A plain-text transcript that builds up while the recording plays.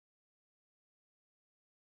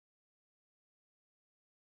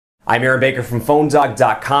I'm Aaron Baker from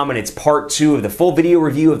PhoneDog.com, and it's part 2 of the full video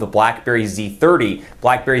review of the BlackBerry Z30,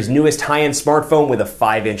 BlackBerry's newest high-end smartphone with a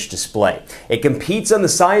 5-inch display. It competes on the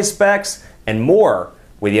size specs and more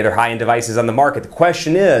with the other high-end devices on the market. The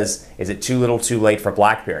question is it too little too late for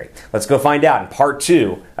BlackBerry? Let's go find out in part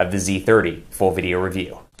 2 of the Z30 full video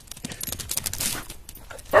review.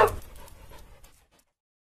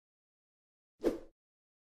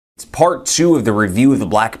 Part 2 of the review of the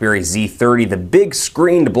BlackBerry Z30, the big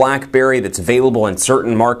screened BlackBerry that's available in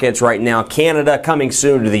certain markets right now. Canada, coming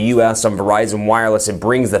soon to the US on Verizon Wireless. It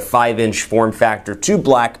brings the 5-inch form factor to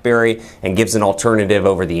BlackBerry and gives an alternative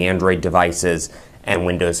over the Android devices and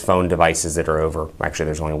Windows Phone devices that are over, actually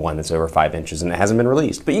there's only one that's over 5 inches and it hasn't been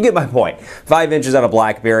released, but you get my point. 5 inches out of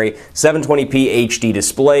BlackBerry, 720p HD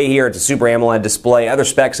display here, it's a Super AMOLED display. Other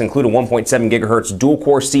specs include a 1.7 gigahertz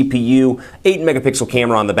dual-core CPU, 8-megapixel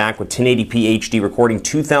camera on the back with 1080p HD recording,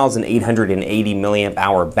 2,880 milliamp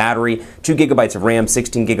hour battery, 2 gigabytes of RAM,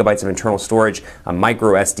 16 gigabytes of internal storage, a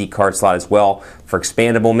micro SD card slot as well for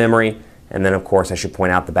expandable memory. And then, of course, I should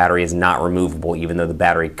point out the battery is not removable, even though the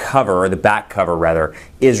battery cover, or the back cover rather,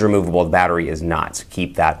 is removable. The battery is not, so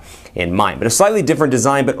keep that in mind. But a slightly different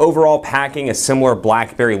design, but overall packing a similar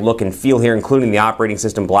BlackBerry look and feel here, including the operating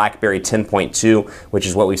system BlackBerry 10.2, which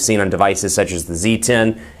is what we've seen on devices such as the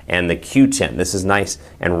Z10 and the Q10. This is nice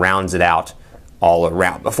and rounds it out all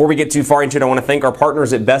around. Before we get too far into it, I want to thank our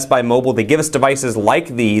partners at Best Buy Mobile. They give us devices like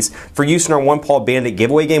these for use in our One Paw Bandit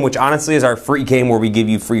giveaway game, which honestly is our free game where we give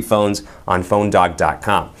you free phones on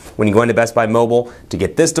PhoneDog.com. When you go into Best Buy Mobile to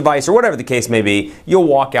get this device or whatever the case may be, you'll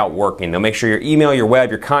walk out working. They'll make sure your email, your web,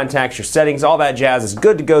 your contacts, your settings, all that jazz is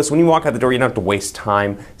good to go. So when you walk out the door, you don't have to waste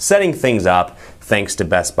time setting things up thanks to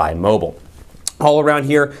Best Buy Mobile. All around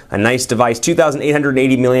here, a nice device,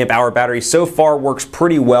 2,880 milliamp hour battery. So far works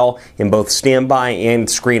pretty well in both standby and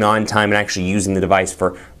screen on time and actually using the device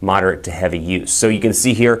for moderate to heavy use. So you can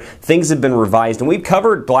see here, things have been revised, and we've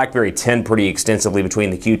covered BlackBerry 10 pretty extensively between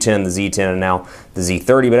the Q10, the Z10, and now the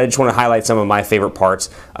Z30, but I just want to highlight some of my favorite parts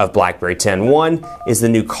of BlackBerry 10. One is the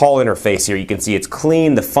new call interface here. You can see it's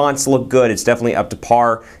clean, the fonts look good, it's definitely up to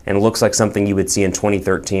par, and looks like something you would see in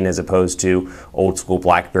 2013 as opposed to old school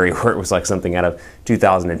BlackBerry where it was like something out of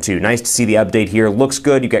 2002. Nice to see the update here. Looks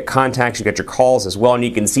good. You get contacts, you get your calls as well, and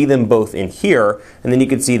you can see them both in here, and then you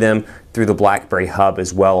can see them through the BlackBerry Hub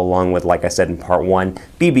as well, along with, like I said in part 1,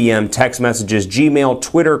 BBM, text messages, Gmail,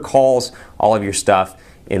 Twitter, calls, all of your stuff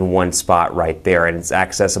in one spot right there. And it's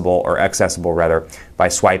accessible rather, by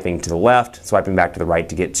swiping to the left, swiping back to the right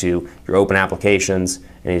to get to your open applications.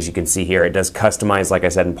 And as you can see here, it does customize, like I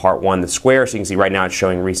said in part 1, the square. So you can see right now it's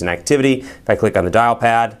showing recent activity. If I click on the dial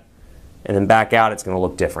pad and then back out, it's going to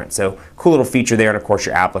look different. So cool little feature there, and of course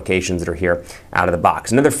your applications that are here out of the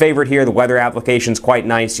box. Another favorite here, the weather application's quite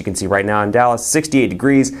nice. You can see right now in Dallas, 68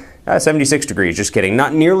 degrees, 76 degrees, just kidding.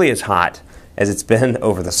 Not nearly as hot as it's been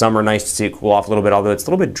over the summer. Nice to see it cool off a little bit, although it's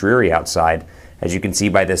a little bit dreary outside, as you can see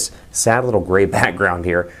by this sad little gray background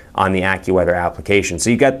here on the AccuWeather application.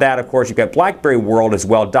 So you got that, of course, you've got BlackBerry World as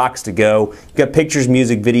well, docs to go, you've got pictures,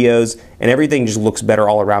 music, videos, and everything just looks better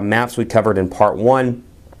all around. Maps we covered in part 1.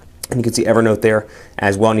 And you can see Evernote there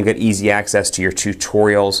as well, and you've got easy access to your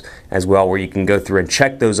tutorials as well, where you can go through and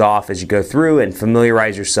check those off as you go through and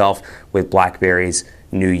familiarize yourself with BlackBerry's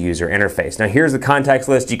new user interface. Now here's the contacts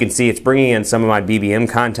list. You can see it's bringing in some of my BBM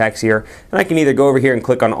contacts here, and I can either go over here and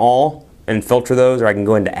click on all and filter those, or I can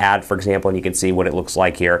go into add, for example, and you can see what it looks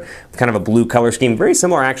like here. It's kind of a blue color scheme, very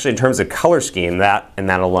similar actually in terms of color scheme, that and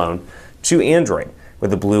that alone, to Android. With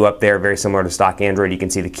the blue up there, very similar to stock Android. You can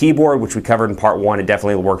see the keyboard, which we covered in part 1. It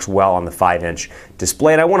definitely works well on the 5-inch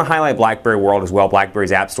display. And I want to highlight BlackBerry World as well.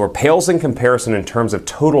 BlackBerry's App Store pales in comparison in terms of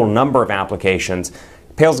total number of applications.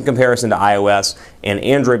 Pales in comparison to iOS and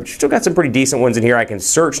Android, but you still got some pretty decent ones in here. I can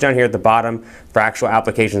search down here at the bottom for actual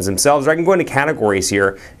applications themselves, or I can go into categories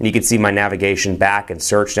here, and you can see my navigation back and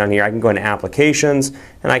search down here. I can go into applications,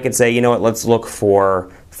 and I can say, you know what, let's look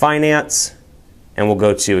for finance, and we'll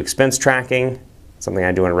go to expense tracking, something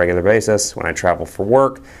I do on a regular basis when I travel for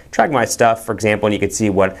work. Track my stuff, for example, and you can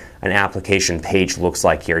see what an application page looks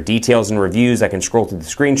like here. Details and reviews, I can scroll through the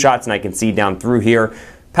screenshots, and I can see down through here,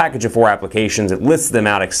 package of 4 applications. It lists them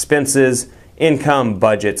out: expenses, income,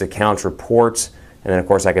 budgets, accounts, reports, and then of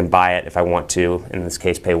course I can buy it if I want to, in this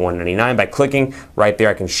case pay $1.99 by clicking right there.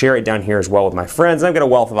 I can share it down here as well with my friends, and I've got a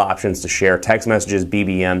wealth of options to share: text messages,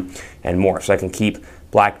 BBM, and more. So I can keep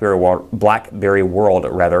BlackBerry World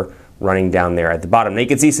running down there at the bottom. Now you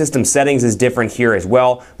can see system settings is different here as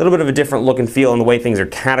well. A little bit of a different look and feel, and the way things are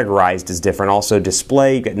categorized is different. Also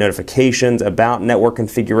display, you get notifications, about, network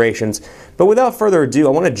configurations. But without further ado, I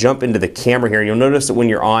want to jump into the camera here. And you'll notice that when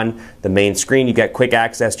you're on the main screen, you get quick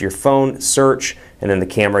access to your phone, search, and then the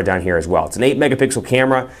camera down here as well. It's an 8 megapixel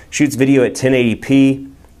camera, shoots video at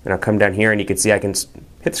 1080p. And I'll come down here and you can see I can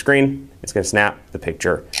hit the screen. It's going to snap the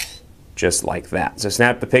picture just like that. So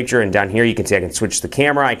snap the picture, and down here you can see I can switch the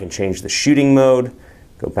camera, I can change the shooting mode,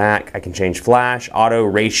 go back, I can change flash, auto,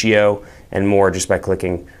 ratio, and more just by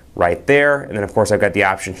clicking right there. And then of course I've got the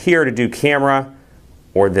option here to do camera,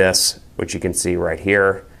 or this, which you can see right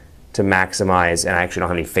here, to maximize, and I actually don't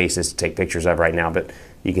have any faces to take pictures of right now, but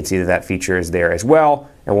you can see that that feature is there as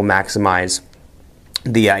well, and will maximize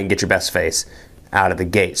the, and get your best face out of the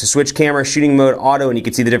gate. So switch camera, shooting mode, auto, and you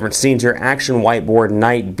can see the different scenes here. Action, whiteboard,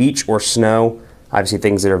 night, beach, or snow. Obviously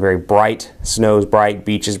things that are very bright. Snow's bright,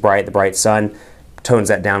 beach is bright, the bright sun tones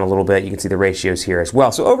that down a little bit. You can see the ratios here as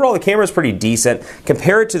well. So overall the camera is pretty decent.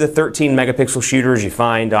 Compare it to the 13 megapixel shooters you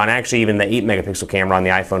find on actually even the 8 megapixel camera on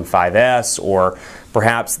the iPhone 5S, or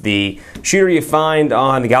perhaps the shooter you find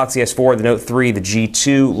on the Galaxy S4, the Note 3, the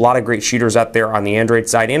G2. A lot of great shooters out there on the Android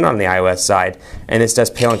side and on the iOS side, and this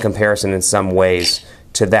does pale in comparison in some ways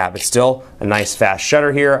to that, but still a nice fast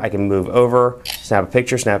shutter here. I can move over, snap a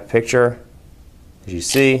picture, as you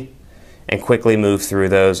see, and quickly move through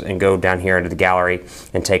those and go down here into the gallery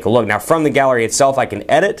and take a look. Now from the gallery itself I can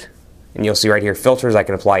edit, and you'll see right here filters. I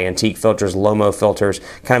can apply antique filters, low-mo filters,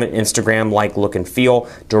 kind of an Instagram-like look and feel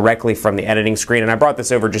directly from the editing screen. And I brought this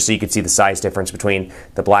over just so you could see the size difference between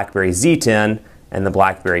the BlackBerry Z10 and the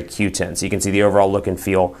BlackBerry Q10. So you can see the overall look and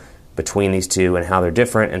feel between these two and how they're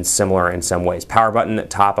different and similar in some ways. Power button at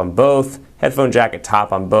top on both, headphone jack at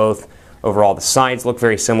top on both. Overall the sides look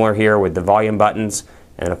very similar here with the volume buttons,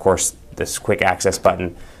 and of course this quick access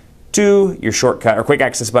button to your shortcut, or quick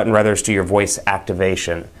access button rather, is to your voice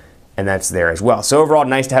activation, and that's there as well. So overall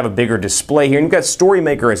nice to have a bigger display here. And you've got Story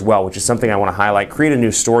Maker as well, which is something I want to highlight. Create a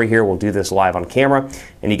new story here. We'll do this live on camera,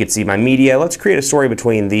 and you can see my media. Let's create a story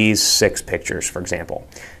between these 6 pictures, for example.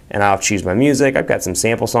 And I'll choose my music. I've got some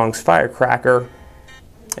sample songs, Firecracker.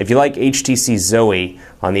 If you like HTC Zoe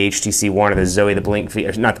on the HTC One, or the Zoe, the blink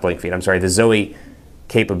feed, not the blink feed, I'm sorry, the Zoe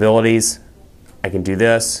capabilities, I can do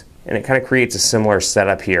this. And it kind of creates a similar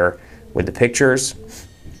setup here with the pictures.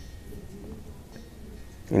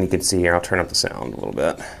 And you can see here, I'll turn up the sound a little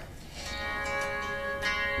bit.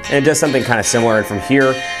 And it does something kind of similar. And from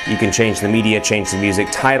here, you can change the media, change the music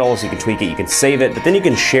titles, you can tweak it, you can save it, but then you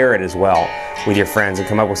can share it as well with your friends and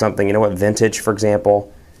come up with something, you know what, vintage, for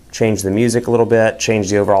example. Change the music a little bit,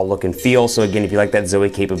 change the overall look and feel. So again, if you like that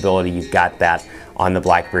Zoe capability, you've got that on the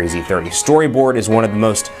BlackBerry Z30. Storyboard is one of the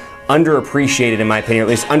most underappreciated, in my opinion, or at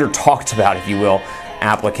least under talked about, if you will,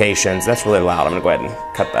 applications. That's really loud. I'm going to go ahead and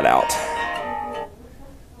cut that out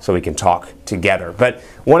so we can talk together. But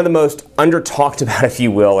one of the most under talked about, if you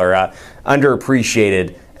will, or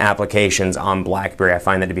underappreciated applications on BlackBerry. I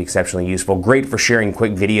find that to be exceptionally useful. Great for sharing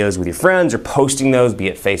quick videos with your friends or posting those, be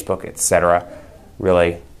it Facebook, etc.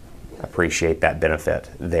 Really appreciate that benefit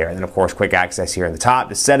there. And then of course quick access here in the top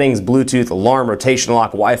to settings, Bluetooth, alarm, rotation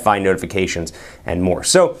lock, Wi-Fi notifications, and more.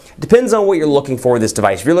 So it depends on what you're looking for with this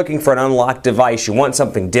device. If you're looking for an unlocked device, you want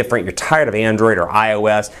something different, you're tired of Android or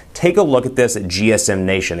iOS, take a lock at this at GSM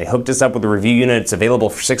Nation. They hooked us up with a review unit. It's available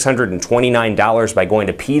for $629 by going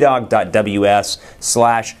to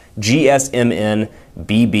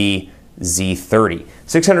pdog.ws/GSMNBBZ30.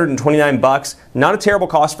 629 bucks, not a terrible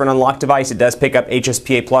cost for an unlocked device. It does pick up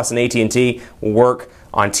HSPA Plus and AT&T, will work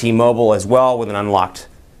on T-Mobile as well with an unlocked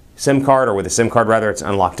SIM card, or with a SIM card rather. It's an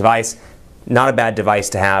unlocked device. Not a bad device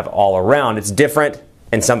to have all around. It's different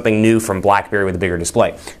and something new from BlackBerry with a bigger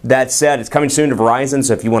display. That said, it's coming soon to Verizon,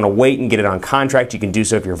 so if you want to wait and get it on contract, you can do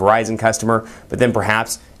so if you're a Verizon customer, but then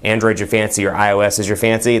perhaps Android's your fancy or iOS is your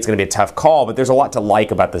fancy. It's going to be a tough call, but there's a lot to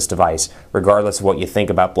like about this device, regardless of what you think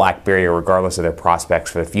about BlackBerry or regardless of their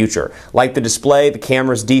prospects for the future. Like the display, the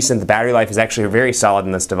camera's decent, the battery life is actually very solid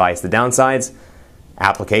in this device. The downsides,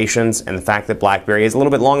 applications, and the fact that BlackBerry is a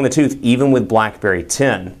little bit long in the tooth, even with BlackBerry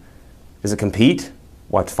 10. Does it compete?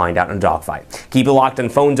 We'll have to find out in a dogfight. Keep it locked on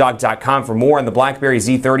PhoneDog.com for more on the BlackBerry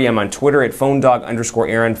Z30. I'm on Twitter at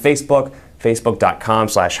PhoneDog_Aaron, Facebook,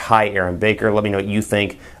 Facebook.com/HiAaronBaker. Let me know what you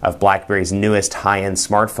think of BlackBerry's newest high-end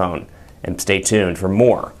smartphone. And stay tuned for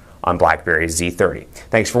more on BlackBerry Z30.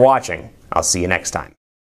 Thanks for watching. I'll see you next time.